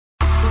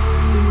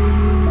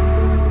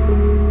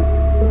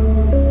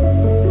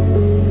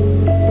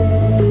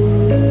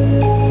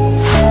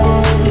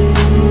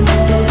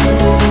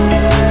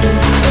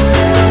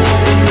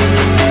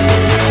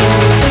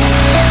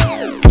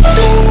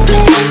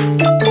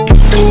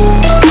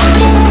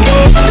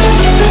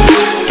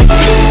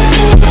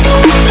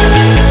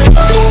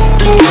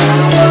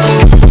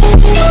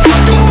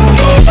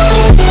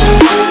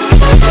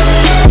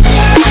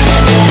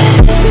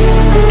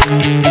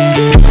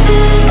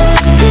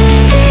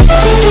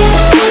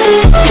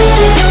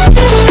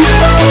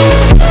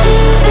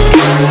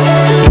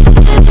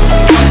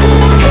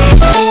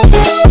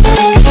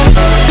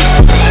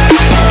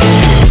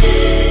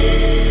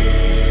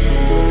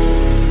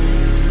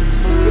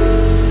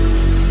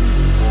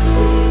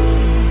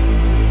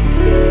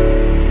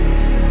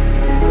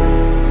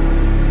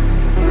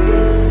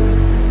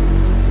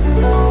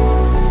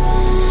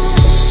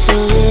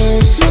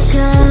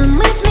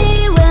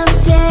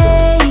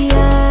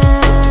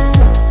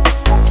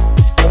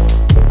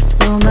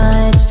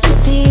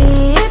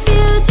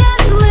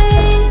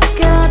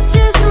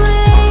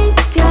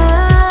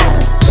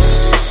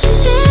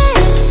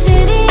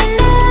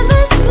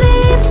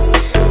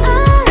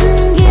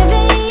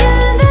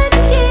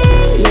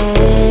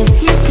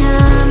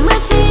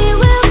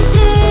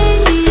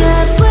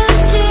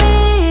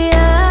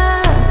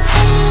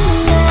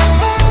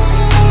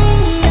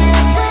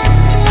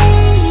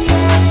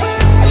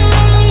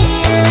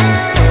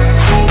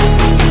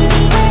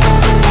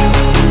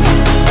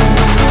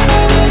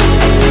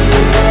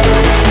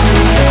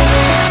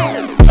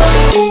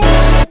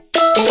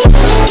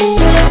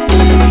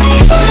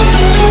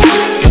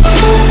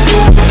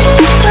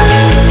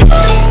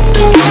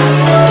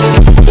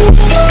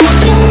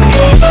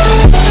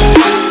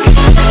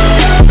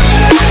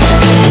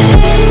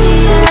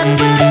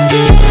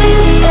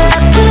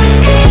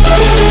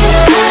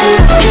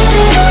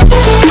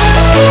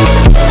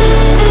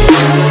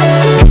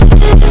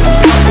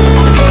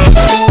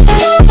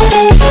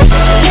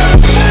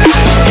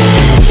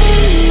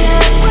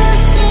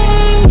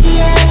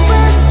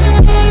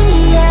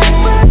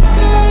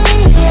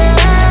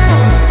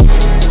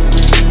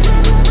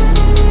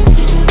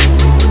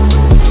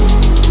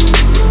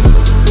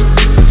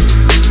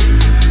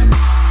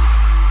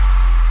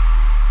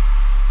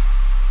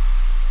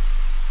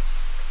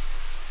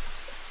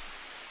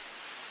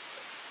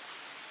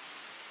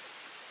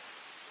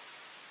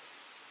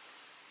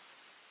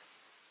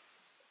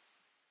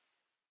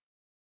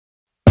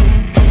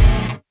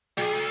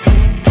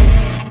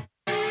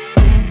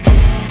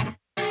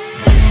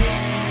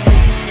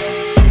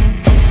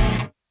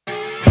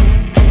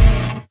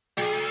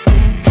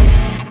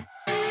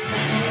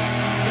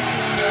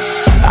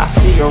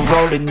her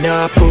rolling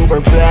up,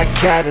 Uber black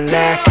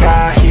Cadillac,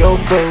 high heel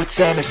boots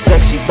and a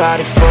sexy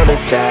body full of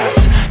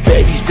tats.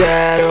 Baby's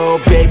bad,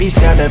 oh baby's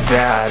hella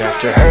bad.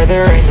 After her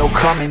there ain't no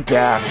coming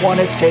back.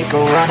 Wanna take a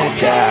run at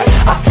that.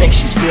 I think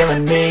she's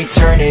feeling me,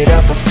 turn it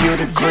up a few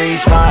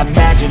degrees. My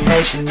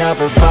imagination of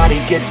her body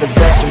gets the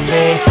best of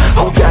me.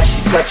 Oh gosh,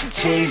 she's such a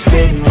tease,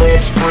 bitten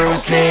lips,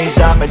 bruised knees.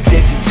 I'm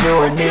addicted to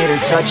her, need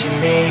her touching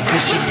me.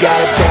 Cause she got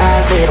a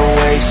bad little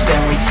waist,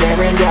 and we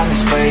tearing down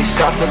this place.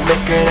 Off the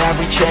liquor that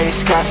we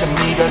chase,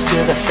 Casamigos to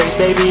the face.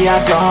 Baby,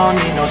 I don't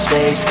need no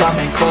space,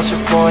 coming closer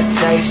for a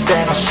taste.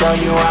 And I'll show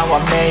you how I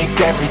make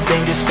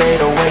everything just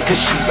fade away. Cause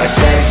she's like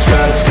sex,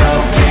 drugs,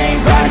 cocaine,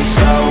 body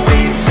so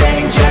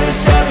insane.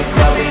 Jealous of the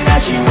clothing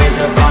that she wears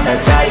up on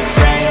that tight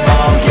frame.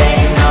 All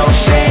game, no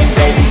shame,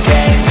 baby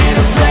came here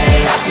to play.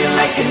 I feel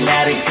like an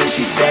addict cause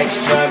she's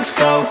sex, drugs,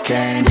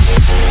 cocaine.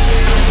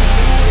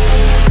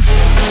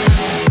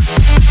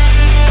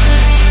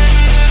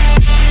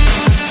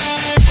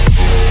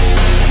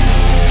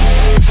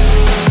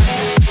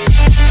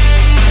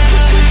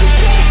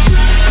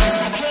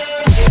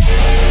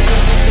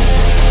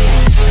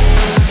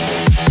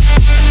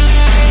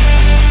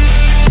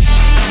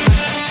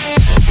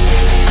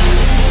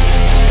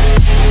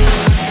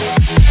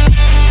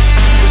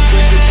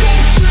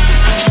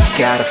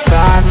 Got a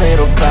fine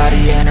little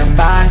body and her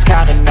mind's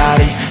kinda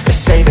naughty. They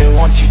say that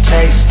once you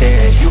taste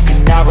it, you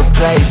cannot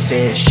replace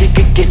it. She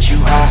could get you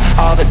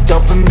high, all the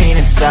dopamine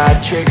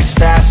inside triggers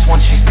fast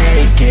once she's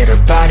naked. Her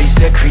body's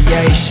a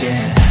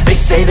creation. They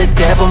say the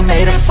devil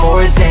made her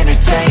for his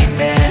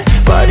entertainment,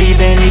 but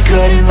even he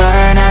couldn't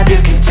learn how to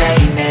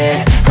contain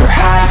it. Her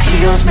high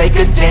heels make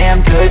a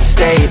damn good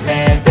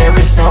statement. There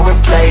is no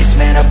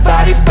replacement, a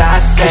body by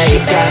Satan. She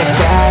got a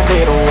bad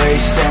little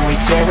waist, and we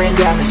tearing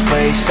down this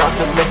place. Off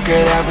the liquor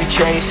that we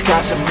chase,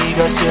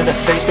 Casamigos to the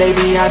face.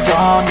 Baby, I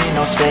don't need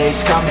no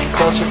space, coming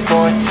closer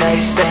for a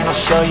taste. And I'll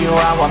show you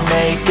how I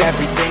make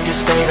everything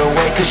just fade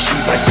away. Cause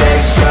she's like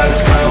sex, drugs,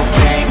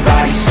 cocaine,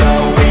 body so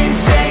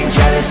insane.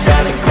 Jealous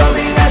of the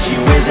clothing that she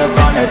wears up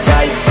on a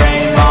tight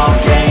frame. All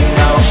game,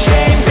 no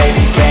shame,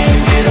 baby came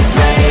here to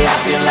play. I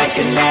feel like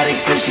an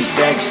addict cause she's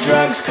sex,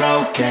 drugs,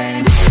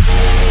 cocaine.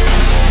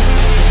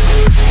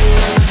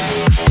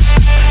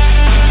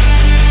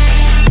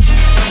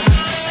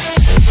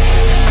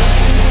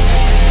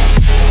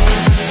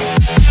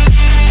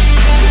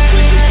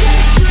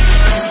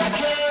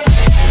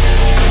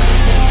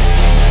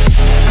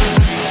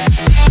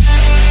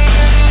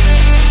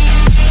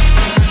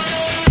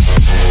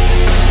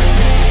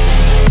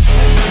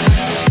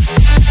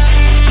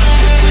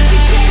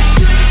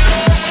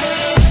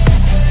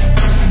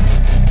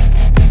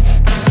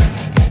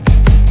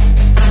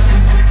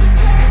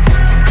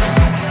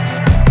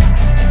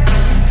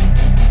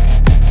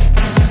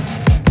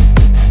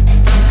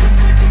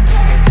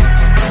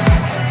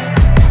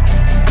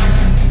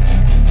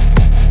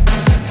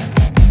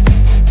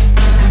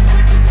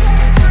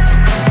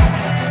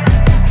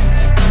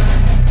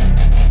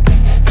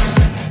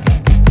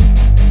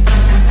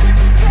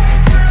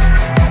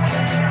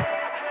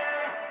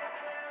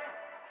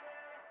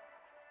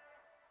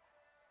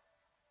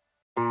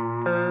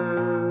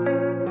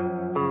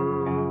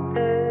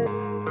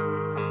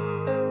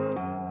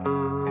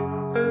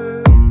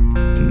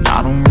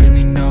 I don't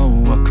really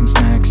know what comes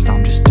next.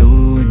 I'm just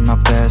doing my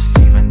best,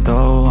 even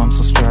though I'm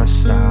so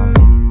stressed out.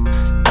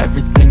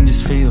 Everything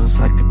just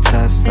feels like a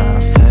test that I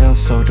fail,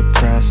 so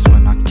depressed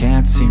when I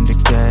can't seem to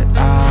get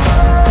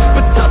out.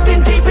 But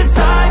something deep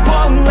inside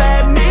won't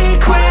let me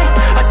quit.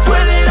 I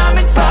swear that I'm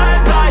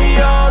inspired by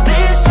all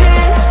this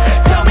shit.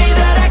 Tell me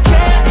that I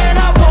can and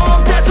I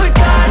won't. That's what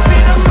guides me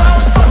the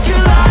most. Fuck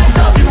your lies,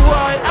 I'll do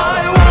what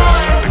I want.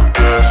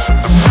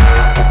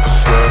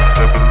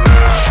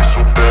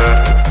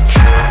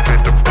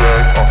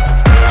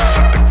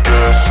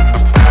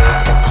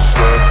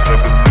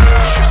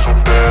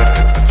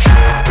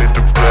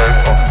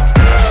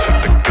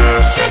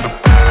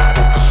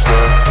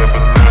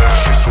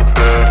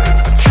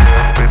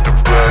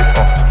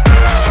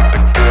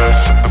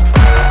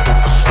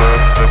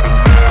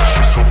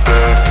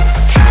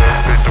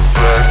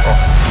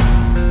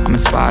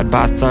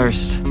 By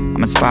thirst,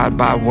 I'm inspired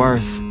by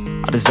worth.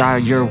 I desire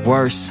your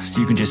worst, so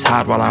you can just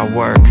hide while I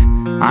work.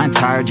 I ain't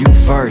tired, you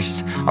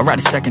first. I'll write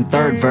a second,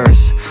 third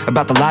verse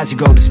about the lies you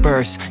go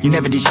disperse. You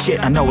never did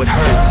shit, I know it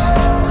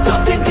hurts.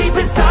 Something deep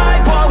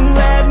inside won't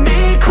let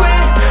me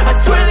quit. I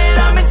swear that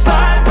I'm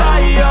inspired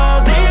by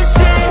all this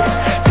shit.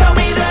 Tell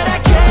me that I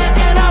can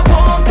and I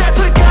won't. That's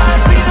what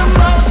guides me the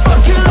most.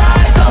 Fuck your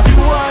lies, I'll do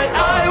what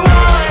I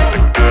want.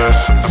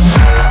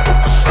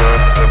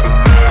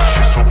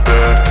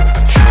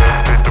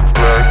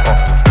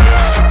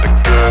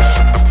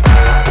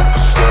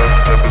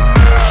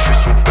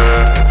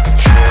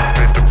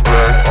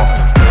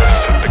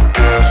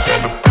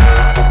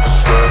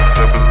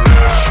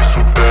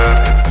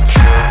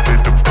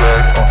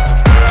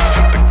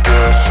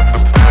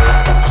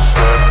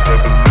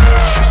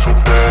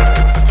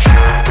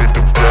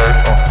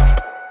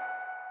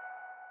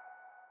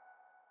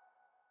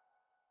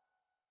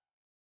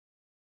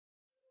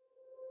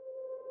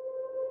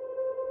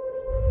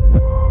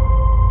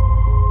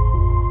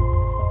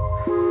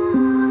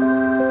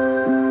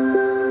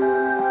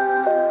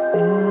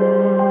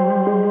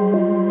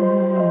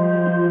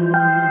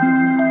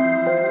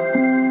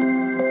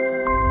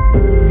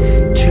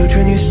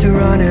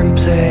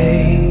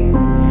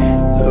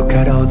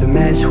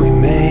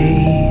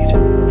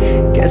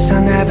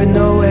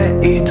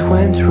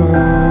 went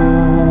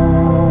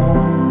wrong.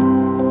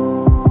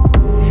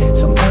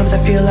 Sometimes I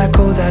feel like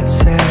all that's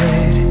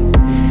said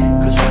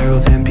goes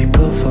viral, then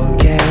people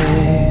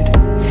forget.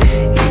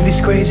 In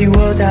this crazy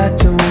world I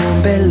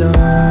don't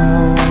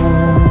belong.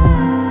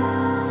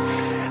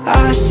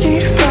 I see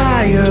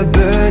fire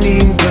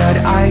burning, but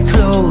I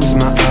close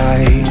my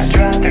eyes. I'd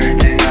rather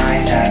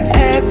deny that.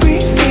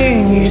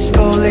 Everything is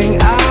falling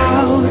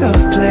out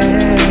of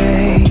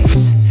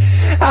place.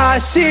 I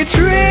see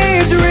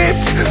trees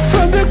ripped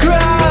from the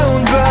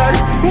ground, but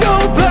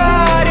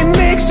nobody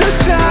makes a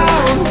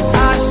sound.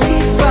 I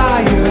see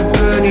fire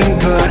burning,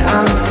 but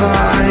I'm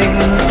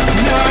fine.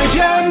 I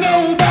am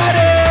nobody.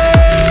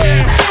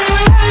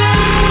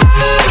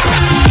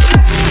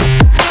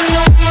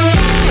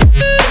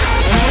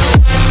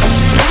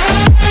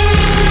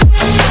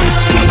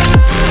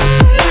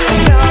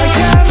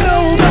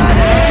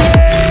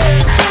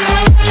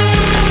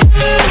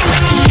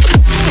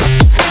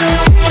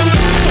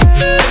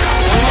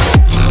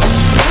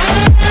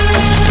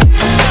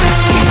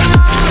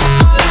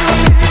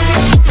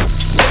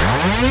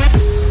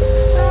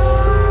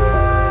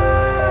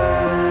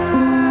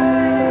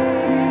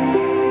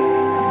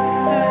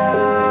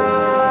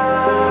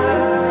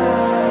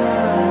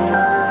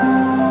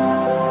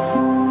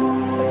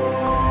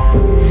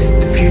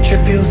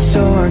 Feels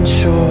so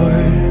unsure.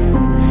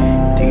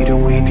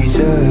 Didn't we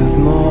deserve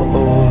more?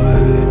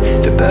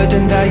 The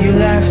burden that you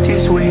left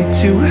is way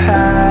too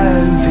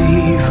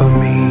heavy for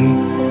me.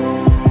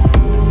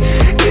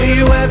 Do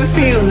you ever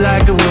feel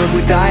like the world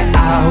would die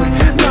out?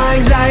 My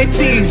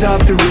anxiety's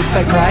off the roof,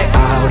 I cry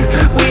out.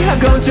 We have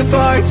gone too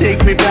far,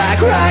 take me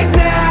back right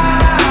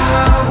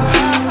now.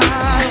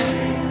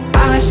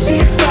 I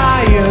see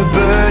fire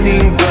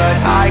burning, but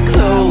I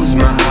close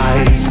my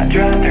eyes. I'd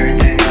rather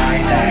deny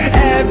that.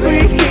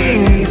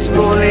 Everything is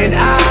falling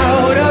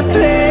out of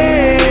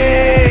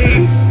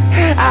place.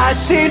 I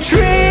see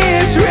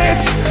trees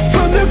ripped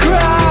from the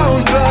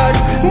ground, but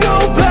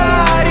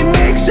nobody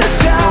makes a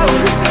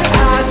sound.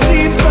 I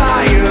see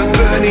fire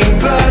burning,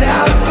 but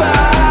I'm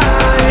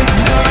fine.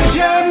 I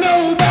am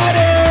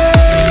nobody.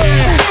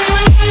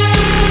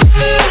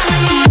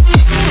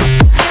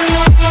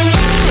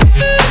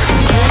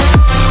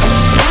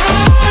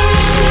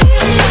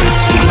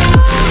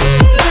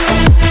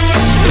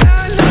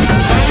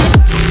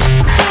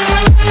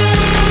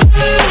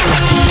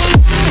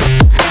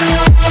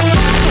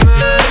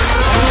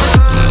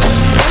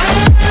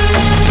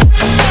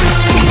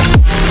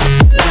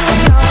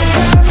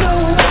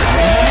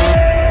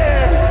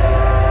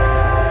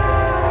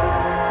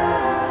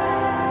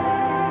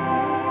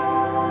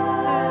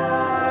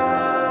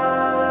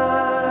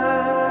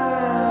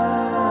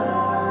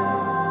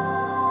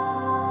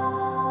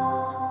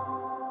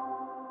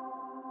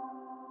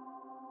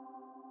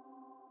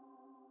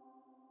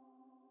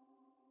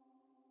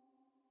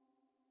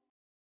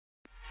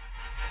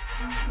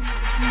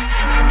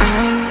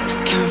 I'm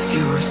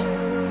confused.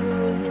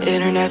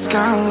 Internet's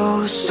gone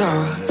loose, so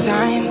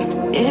time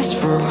is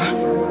through.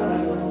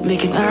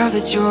 Making love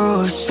with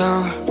you, so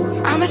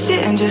I'ma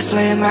sit and just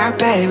lay in my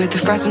bed with the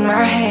thoughts in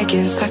my head,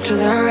 getting stuck to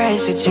the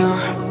race with you.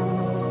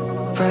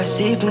 For a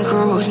sleeping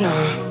cruise, no.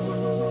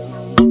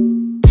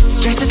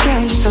 Stress is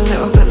getting just a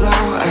little bit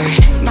lower.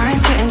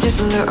 Mind's getting just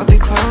a little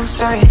bit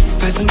closer.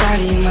 Find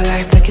somebody in my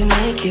life that can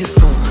make it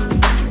through.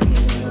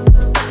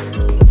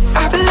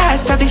 I'll be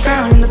lost, I'll be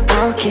found in the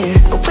broken.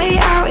 Way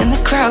out in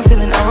the crowd,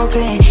 feeling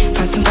open.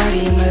 Find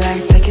somebody in my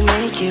life that can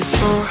make it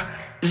through.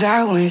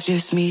 That one's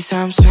just me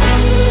times two.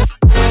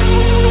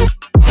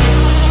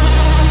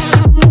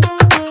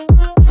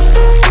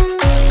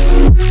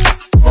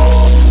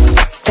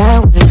 That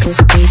one's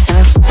just me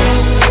times two.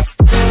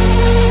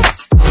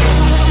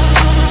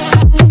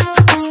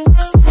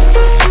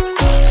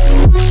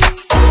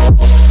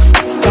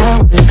 That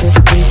one's just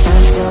me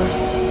times two.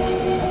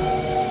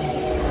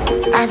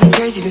 I've been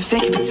crazy, been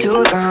thinking for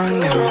too long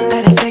now.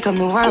 Let it take on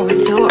the world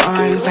with two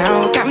arms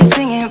now. Got me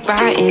singing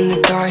right in the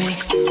dark.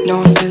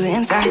 No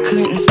feelings I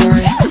couldn't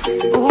store.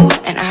 Ooh,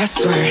 and I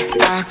swear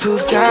I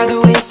proved all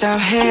the ways I'm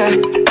here.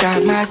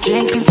 Got my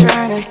drink and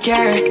trying to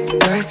get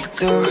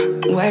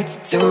what to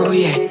do,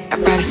 yeah. I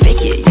better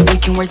fake it, yeah, we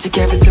can work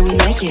together till we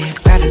make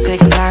it. Better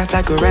take a life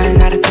like we're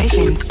running out of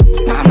patience.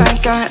 My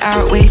mind's gone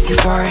out way too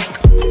far.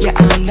 Yeah,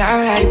 I'm not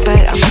right, but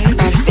I'm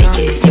about to fake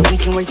it. Yeah, we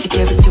can work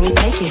together till we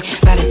make it.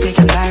 Better take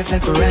a life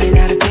like we're running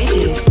out of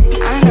pages.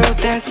 I know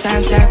that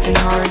times have been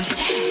hard,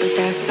 but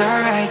that's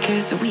alright,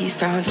 cause we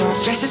found home.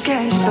 Stress is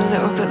getting just a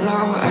little bit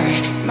lower.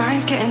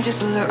 Mine's getting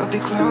just a little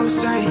bit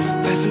closer.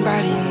 Find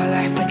somebody in my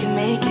life that can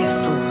make it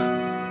through.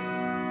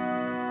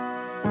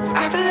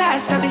 I'll be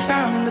lost, I'll be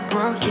found in the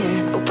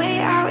broken. Way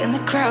out in the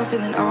crowd,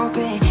 feeling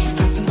open.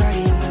 Find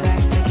somebody in my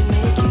life that can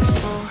make it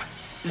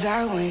through.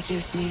 That one's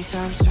just me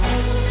times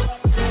two.